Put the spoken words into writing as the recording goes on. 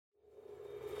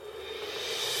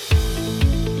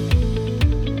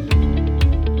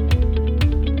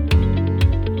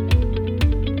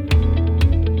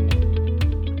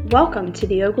Welcome to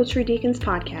the Ogletree Deacons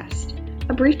Podcast,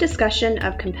 a brief discussion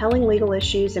of compelling legal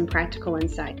issues and practical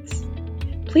insights.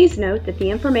 Please note that the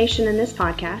information in this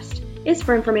podcast is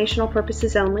for informational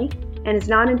purposes only and is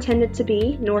not intended to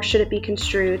be, nor should it be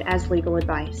construed as legal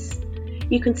advice.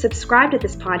 You can subscribe to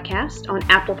this podcast on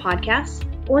Apple Podcasts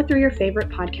or through your favorite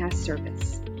podcast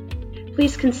service.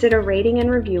 Please consider rating and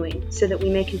reviewing so that we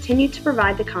may continue to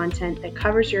provide the content that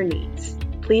covers your needs.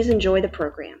 Please enjoy the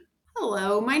program.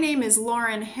 Hello, my name is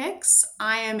Lauren Hicks.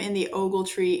 I am in the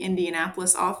Ogletree,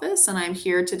 Indianapolis office, and I'm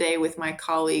here today with my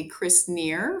colleague Chris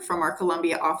Neer from our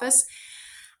Columbia office.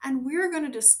 And we're going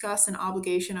to discuss an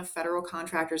obligation of federal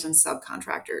contractors and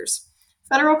subcontractors.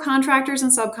 Federal contractors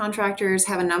and subcontractors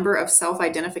have a number of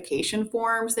self-identification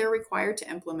forms they're required to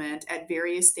implement at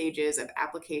various stages of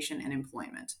application and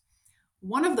employment.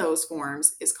 One of those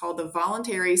forms is called the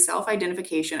Voluntary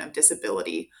Self-Identification of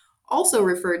Disability, also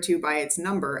referred to by its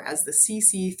number as the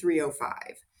CC 305.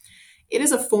 It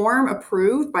is a form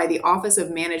approved by the Office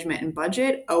of Management and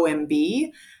Budget,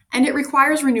 OMB, and it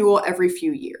requires renewal every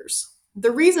few years.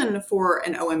 The reason for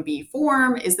an OMB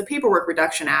form is the Paperwork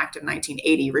Reduction Act of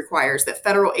 1980 requires that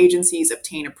federal agencies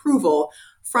obtain approval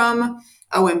from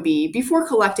OMB before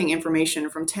collecting information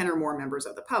from 10 or more members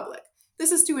of the public.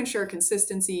 This is to ensure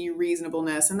consistency,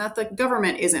 reasonableness, and that the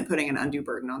government isn't putting an undue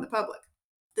burden on the public.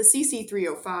 The CC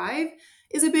 305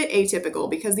 is a bit atypical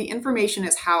because the information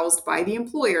is housed by the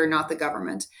employer, not the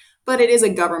government, but it is a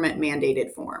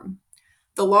government-mandated form.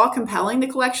 The law compelling the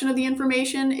collection of the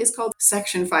information is called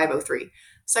Section 503.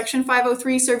 Section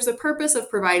 503 serves the purpose of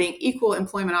providing equal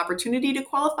employment opportunity to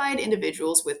qualified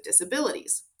individuals with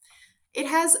disabilities. It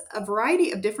has a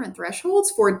variety of different thresholds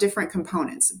for different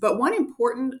components, but one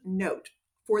important note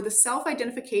for the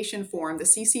self-identification form, the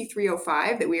CC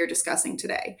 305 that we are discussing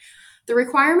today, the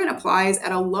requirement applies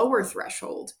at a lower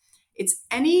threshold. It's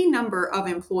any number of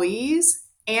employees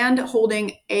and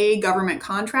holding a government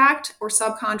contract or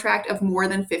subcontract of more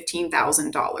than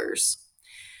 $15,000.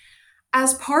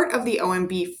 As part of the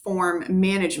OMB form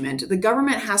management, the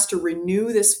government has to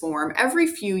renew this form every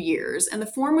few years, and the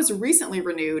form was recently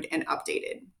renewed and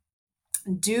updated.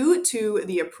 Due to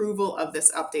the approval of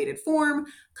this updated form,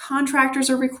 contractors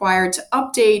are required to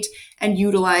update and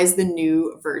utilize the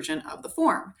new version of the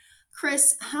form.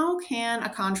 Chris, how can a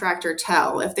contractor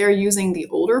tell if they're using the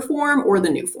older form or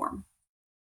the new form?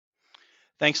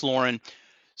 Thanks, Lauren.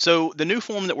 So the new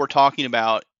form that we're talking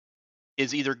about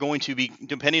is either going to be,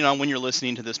 depending on when you're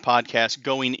listening to this podcast,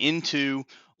 going into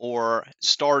or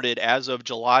started as of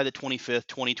July the 25th,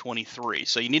 2023.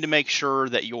 So you need to make sure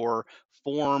that your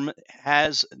form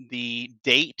has the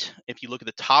date. If you look at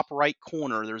the top right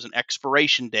corner, there's an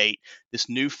expiration date. This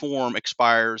new form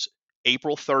expires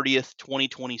April 30th,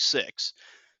 2026.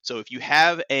 So if you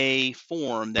have a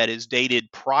form that is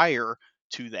dated prior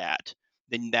to that,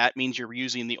 then that means you're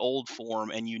using the old form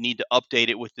and you need to update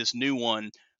it with this new one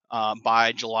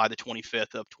by July the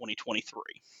 25th of 2023.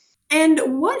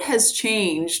 And what has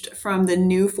changed from the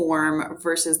new form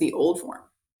versus the old form?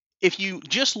 If you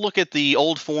just look at the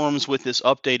old forms with this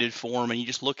updated form and you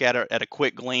just look at it at a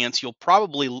quick glance, you'll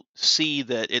probably see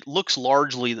that it looks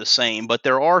largely the same, but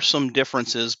there are some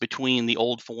differences between the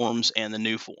old forms and the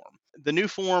new form. The new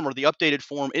form or the updated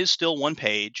form is still one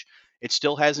page. It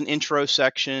still has an intro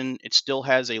section. It still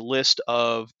has a list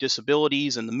of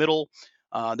disabilities in the middle.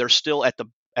 There's still at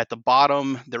the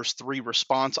bottom, there's 3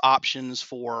 response options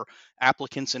for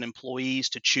applicants and employees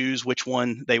to choose which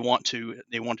one they want to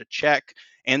check,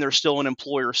 and there's still an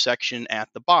employer section at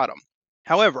the bottom.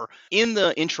 However, in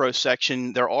the intro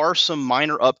section, there are some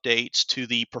minor updates to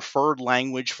the preferred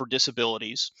language for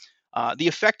disabilities. The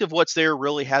effect of what's there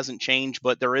really hasn't changed,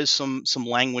 but there is some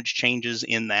language changes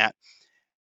in that,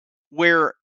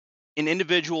 where an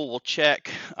individual will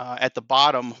check at the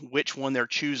bottom which one they're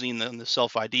choosing in the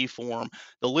self-ID form.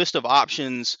 The list of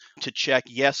options to check,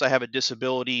 yes, I have a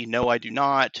disability, no, I do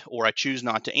not, or I choose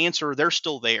not to answer, they're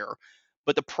still there.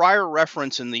 But the prior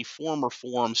reference in the former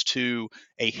forms to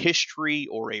a history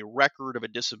or a record of a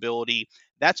disability,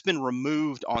 that's been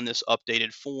removed on this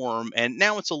updated form. And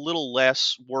now it's a little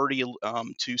less wordy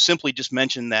to simply just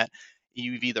mention that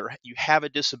you have a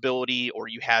disability or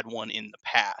you had one in the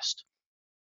past.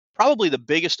 Probably the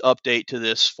biggest update to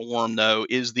this form, though,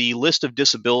 is the list of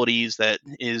disabilities that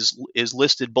is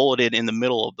listed bulleted in the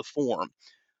middle of the form.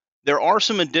 There are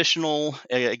some additional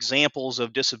examples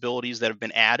of disabilities that have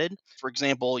been added. For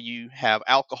example, you have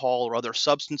alcohol or other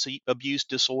substance abuse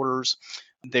disorders.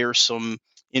 There's some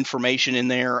information in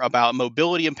there about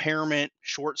mobility impairment,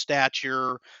 short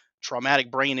stature, traumatic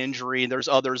brain injury. There's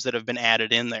others that have been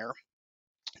added in there.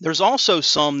 There's also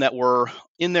some that were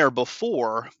in there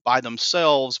before by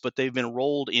themselves, but they've been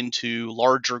rolled into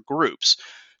larger groups.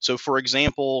 So, for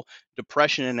example,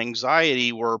 depression and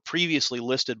anxiety were previously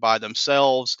listed by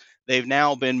themselves. They've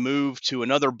now been moved to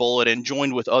another bullet and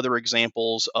joined with other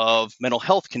examples of mental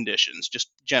health conditions,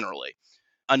 just generally.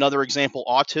 Another example,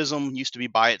 autism used to be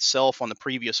by itself on the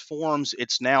previous forms.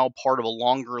 It's now part of a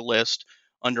longer list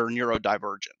under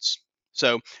neurodivergence.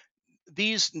 So,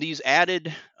 these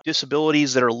added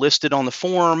disabilities that are listed on the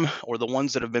form or the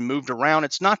ones that have been moved around,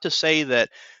 it's not to say that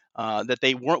that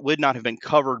they would not have been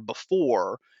covered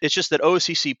before. It's just that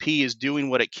OFCCP is doing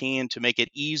what it can to make it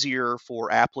easier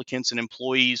for applicants and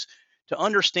employees to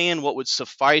understand what would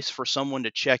suffice for someone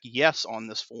to check yes on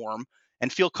this form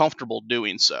and feel comfortable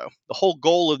doing so. The whole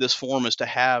goal of this form is to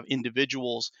have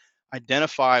individuals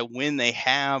identify when they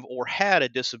have or had a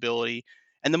disability,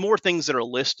 and the more things that are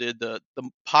listed, the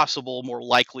possible more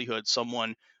likelihood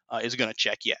someone is going to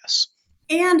check yes.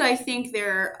 And I think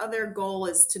their other goal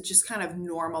is to just kind of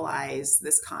normalize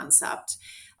this concept.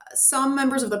 Some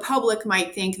members of the public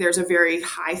might think there's a very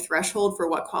high threshold for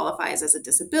what qualifies as a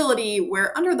disability,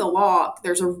 where under the law,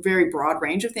 there's a very broad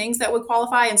range of things that would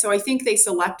qualify. And so I think they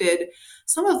selected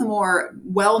some of the more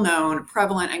well known,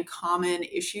 prevalent, and common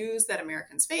issues that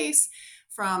Americans face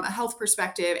from a health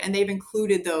perspective. And they've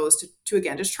included those to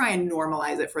again, just try and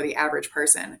normalize it for the average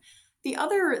person. The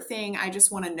other thing I just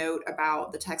want to note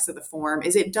about the text of the form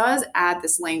is it does add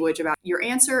this language about your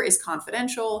answer is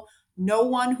confidential. No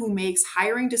one who makes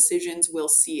hiring decisions will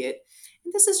see it.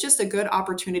 And this is just a good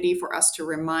opportunity for us to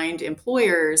remind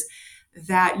employers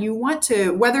that you want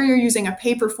to, whether you're using a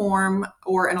paper form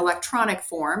or an electronic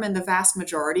form, and the vast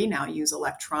majority now use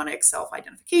electronic self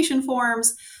identification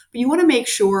forms, but you want to make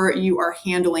sure you are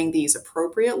handling these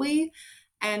appropriately.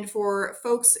 And for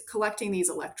folks collecting these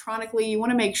electronically, you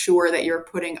want to make sure that you're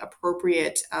putting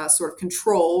appropriate sort of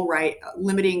control, right?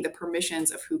 Limiting the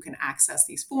permissions of who can access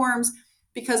these forms,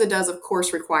 because it does, of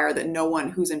course, require that no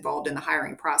one who's involved in the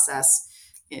hiring process,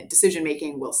 decision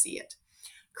making, will see it.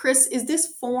 Chris, is this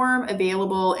form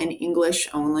available in English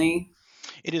only?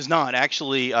 It is not.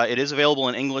 Actually, it is available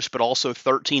in English, but also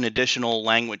 13 additional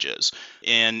languages.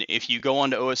 And if you go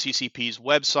onto OSCCP's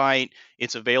website,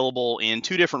 it's available in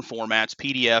two different formats,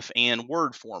 PDF and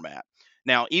Word format.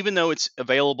 Now, even though it's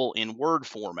available in Word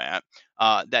format,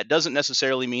 that doesn't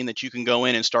necessarily mean that you can go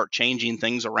in and start changing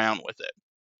things around with it.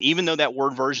 Even though that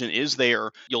Word version is there,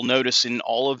 you'll notice in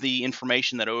all of the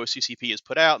information that OSCCP has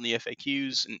put out and the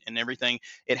FAQs and everything,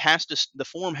 the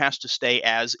form has to stay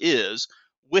as is,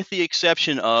 with the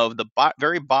exception of the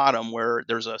very bottom where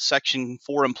there's a section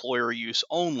for employer use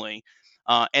only.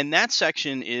 And that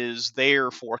section is there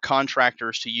for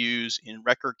contractors to use in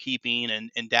record keeping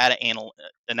and data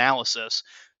analysis.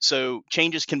 So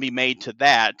changes can be made to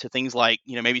that, to things like,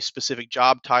 maybe specific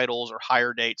job titles or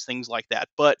hire dates, things like that.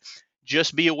 But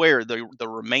just be aware the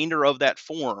remainder of that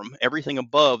form, everything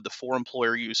above the for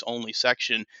employer use only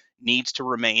section, needs to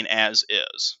remain as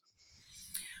is.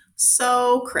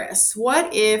 So, Chris,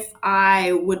 what if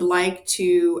I would like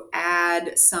to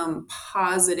add some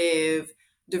positive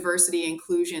diversity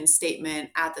inclusion statement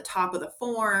at the top of the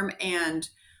form and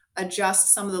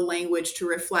adjust some of the language to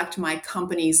reflect my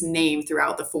company's name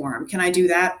throughout the form? Can I do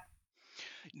that?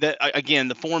 That again,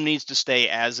 the form needs to stay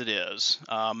as it is.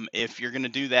 If you're going to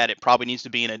do that, it probably needs to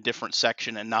be in a different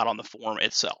section and not on the form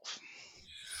itself.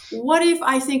 What if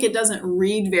I think it doesn't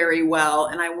read very well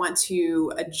and I want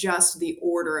to adjust the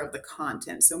order of the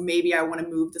content? So maybe I want to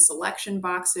move the selection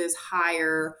boxes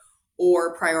higher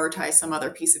or prioritize some other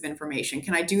piece of information.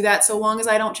 Can I do that so long as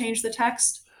I don't change the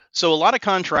text? So a lot of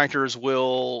contractors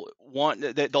will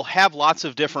they'll have lots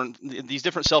of these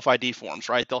different self ID forms,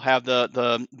 right? They'll have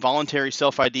the voluntary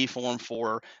self ID form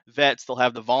for vets. They'll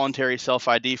have the voluntary self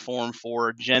ID form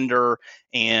for gender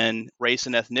and race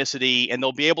and ethnicity, and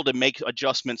they'll be able to make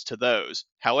adjustments to those.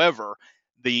 However,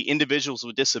 the individuals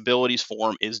with disabilities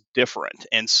form is different,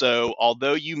 and so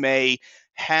although you may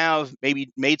have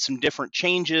maybe made some different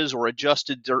changes or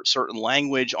adjusted certain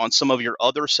language on some of your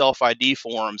other self ID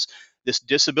forms, this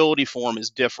disability form is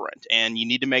different, and you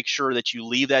need to make sure that you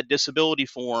leave that disability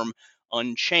form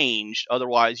unchanged.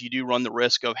 Otherwise, you do run the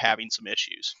risk of having some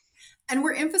issues. And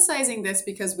we're emphasizing this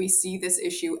because we see this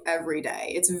issue every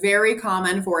day. It's very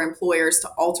common for employers to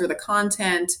alter the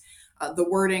content, the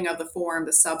wording of the form,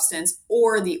 the substance,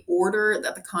 or the order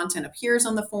that the content appears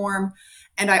on the form.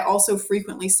 And I also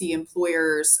frequently see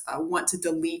employers want to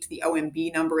delete the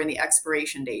OMB number and the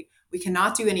expiration date. We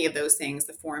cannot do any of those things.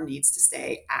 The form needs to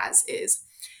stay as is.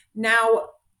 Now,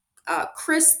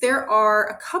 Chris, there are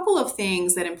a couple of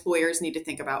things that employers need to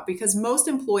think about because most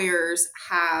employers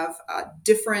have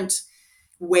different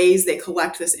ways they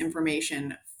collect this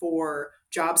information for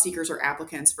job seekers or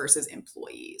applicants versus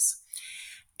employees.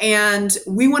 And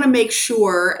we want to make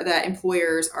sure that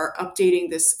employers are updating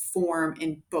this form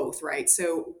in both, right?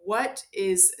 So, what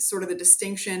is sort of the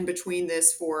distinction between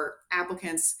this for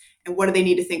applicants, and what do they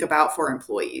need to think about for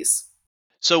employees?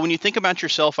 So when you think about your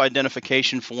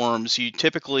self-identification forms, you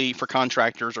typically, for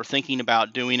contractors, are thinking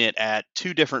about doing it at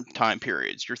two different time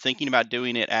periods. You're thinking about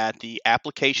doing it at the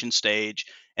application stage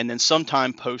and then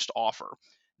sometime post-offer.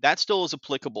 That still is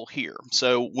applicable here.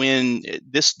 So when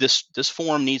this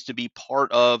form needs to be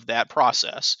part of that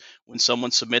process, when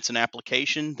someone submits an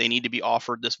application, they need to be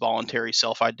offered this voluntary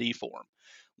self-ID form.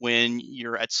 When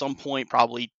you're at some point,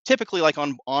 probably typically like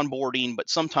on onboarding, but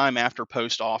sometime after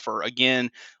post offer, again,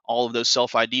 all of those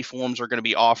self ID forms are going to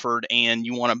be offered, and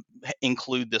you want to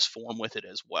include this form with it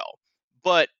as well.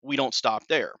 But we don't stop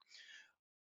there.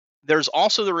 There's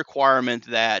also the requirement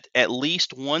that at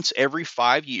least once every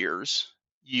 5 years,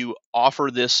 you offer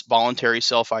this voluntary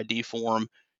self ID form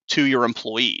to your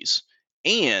employees.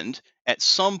 And at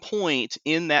some point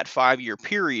in that 5 year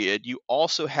period, you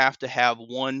also have to have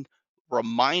one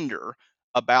reminder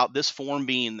about this form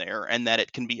being there and that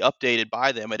it can be updated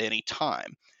by them at any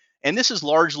time. And this is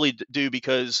largely due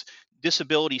because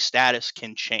disability status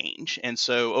can change. And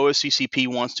so OFCCP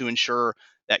wants to ensure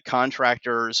that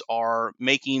contractors are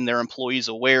making their employees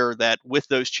aware that with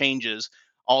those changes,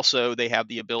 also they have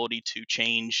the ability to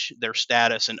change their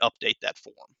status and update that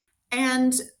form.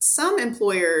 And some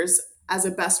employers, as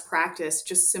a best practice,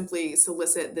 just simply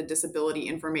solicit the disability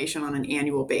information on an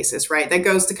annual basis, right? That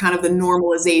goes to kind of the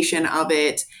normalization of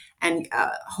it, and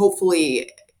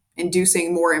hopefully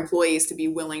inducing more employees to be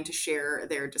willing to share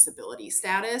their disability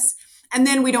status. And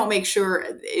then we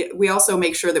also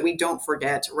make sure that we don't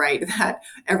forget, right, that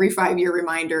every 5 year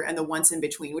reminder and the once in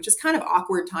between, which is kind of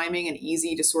awkward timing and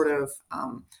easy to sort of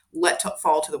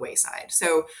fall to the wayside.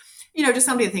 So, just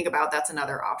something to think about. That's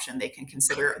another option they can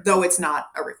consider, though it's not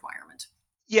a requirement.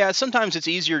 Yeah, sometimes it's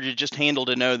easier to just handle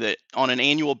to know that on an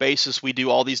annual basis we do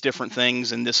all these different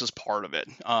things and this is part of it,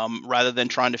 rather than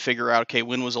trying to figure out, okay,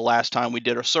 when was the last time we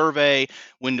did a survey?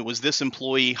 When was this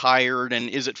employee hired? And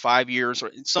is it 5 years?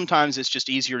 Or sometimes it's just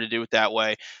easier to do it that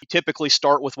way. You typically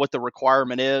start with what the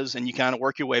requirement is and you kind of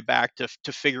work your way back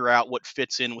to figure out what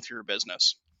fits in with your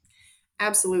business.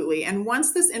 Absolutely. And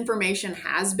once this information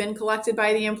has been collected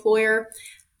by the employer,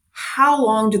 how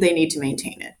long do they need to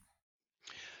maintain it?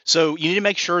 So you need to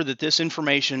make sure that this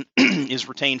information is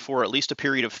retained for at least a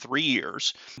period of 3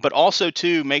 years, but also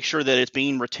to make sure that it's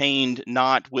being retained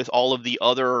not with all of the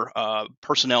other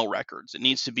personnel records. It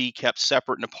needs to be kept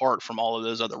separate and apart from all of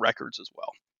those other records as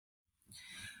well.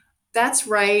 That's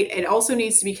right. It also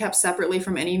needs to be kept separately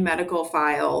from any medical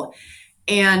file.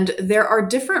 And there are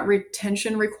different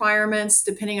retention requirements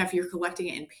depending on if you're collecting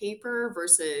it in paper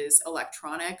versus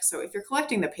electronic. So if you're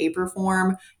collecting the paper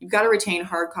form, you've got to retain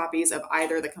hard copies of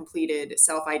either the completed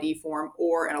self ID form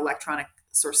or an electronic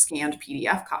sort of scanned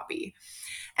PDF copy.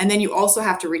 And then you also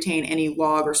have to retain any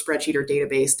log or spreadsheet or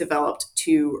database developed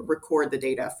to record the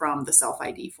data from the self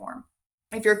ID form.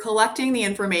 If you're collecting the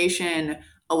information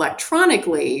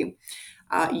electronically,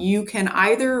 you can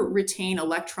either retain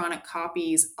electronic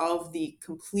copies of the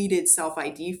completed self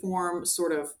ID form,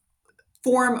 sort of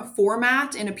form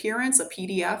format in appearance, a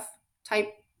PDF type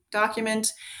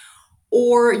document,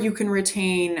 or you can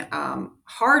retain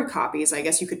hard copies. I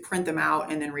guess you could print them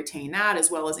out and then retain that, as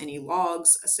well as any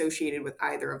logs associated with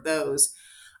either of those.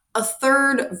 A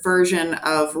third version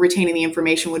of retaining the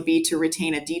information would be to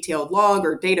retain a detailed log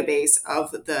or database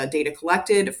of the data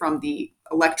collected from the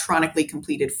electronically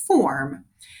completed form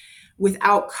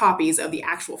without copies of the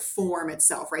actual form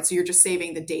itself, right? So you're just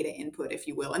saving the data input, if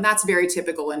you will. And that's very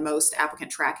typical in most applicant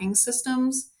tracking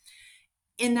systems.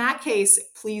 In that case,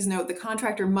 please note the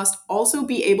contractor must also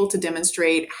be able to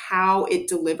demonstrate how it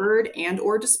delivered and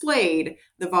or displayed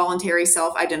the voluntary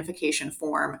self-identification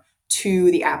form to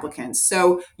the applicants.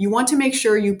 So you want to make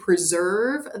sure you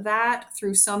preserve that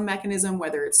through some mechanism,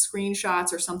 whether it's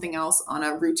screenshots or something else on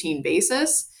a routine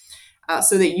basis,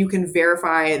 so that you can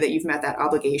verify that you've met that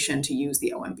obligation to use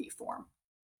the OMB form.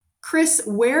 Chris,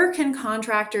 where can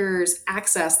contractors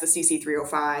access the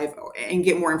CC305 and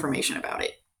get more information about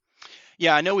it?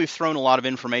 Yeah, I know we've thrown a lot of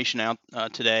information out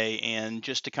today, and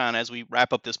just to kind of, as we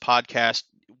wrap up this podcast,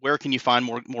 where can you find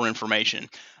more information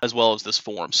as well as this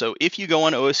form? So if you go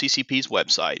on OFCCP's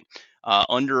website,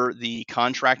 under the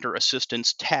Contractor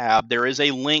Assistance tab, there is a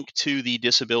link to the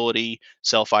disability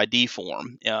self-ID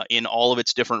form in all of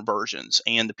its different versions,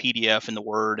 and the PDF and the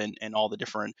Word and all the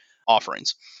different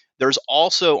offerings. There's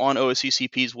also on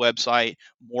OFCCP's website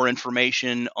more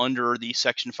information under the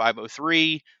Section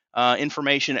 503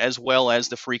 information as well as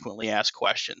the frequently asked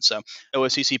questions. So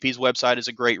OFCCP's website is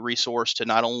a great resource to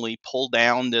not only pull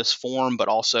down this form, but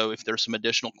also if there's some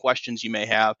additional questions you may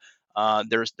have,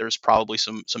 there's probably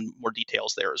some more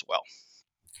details there as well.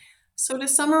 So to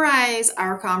summarize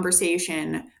our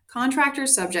conversation,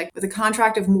 contractors subject with a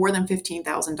contract of more than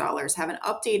 $15,000 have an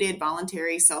updated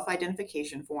voluntary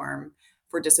self-identification form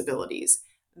for disabilities.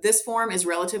 This form is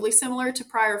relatively similar to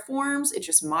prior forms. It's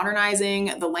just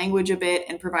modernizing the language a bit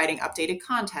and providing updated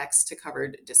context to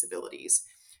covered disabilities.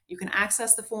 You can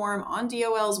access the form on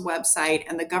DOL's website,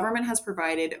 and the government has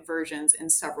provided versions in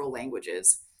several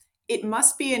languages. It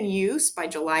must be in use by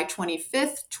July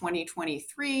 25th,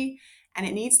 2023, and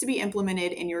it needs to be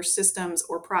implemented in your systems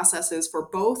or processes for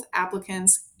both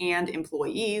applicants and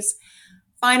employees.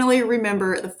 Finally,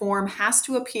 remember the form has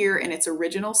to appear in its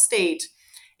original state.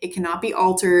 It cannot be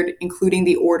altered, including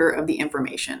the order of the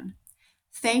information.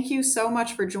 Thank you so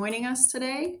much for joining us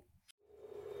today.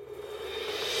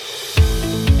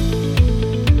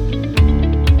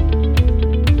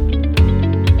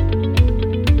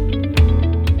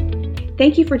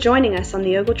 Thank you for joining us on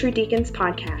the Ogletree Deacons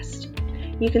podcast.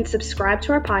 You can subscribe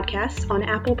to our podcast on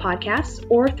Apple Podcasts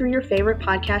or through your favorite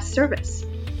podcast service.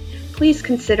 Please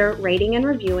consider rating and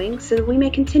reviewing so that we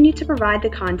may continue to provide the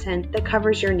content that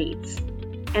covers your needs.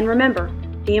 And remember,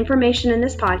 the information in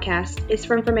this podcast is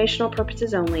for informational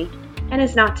purposes only and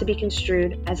is not to be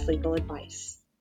construed as legal advice.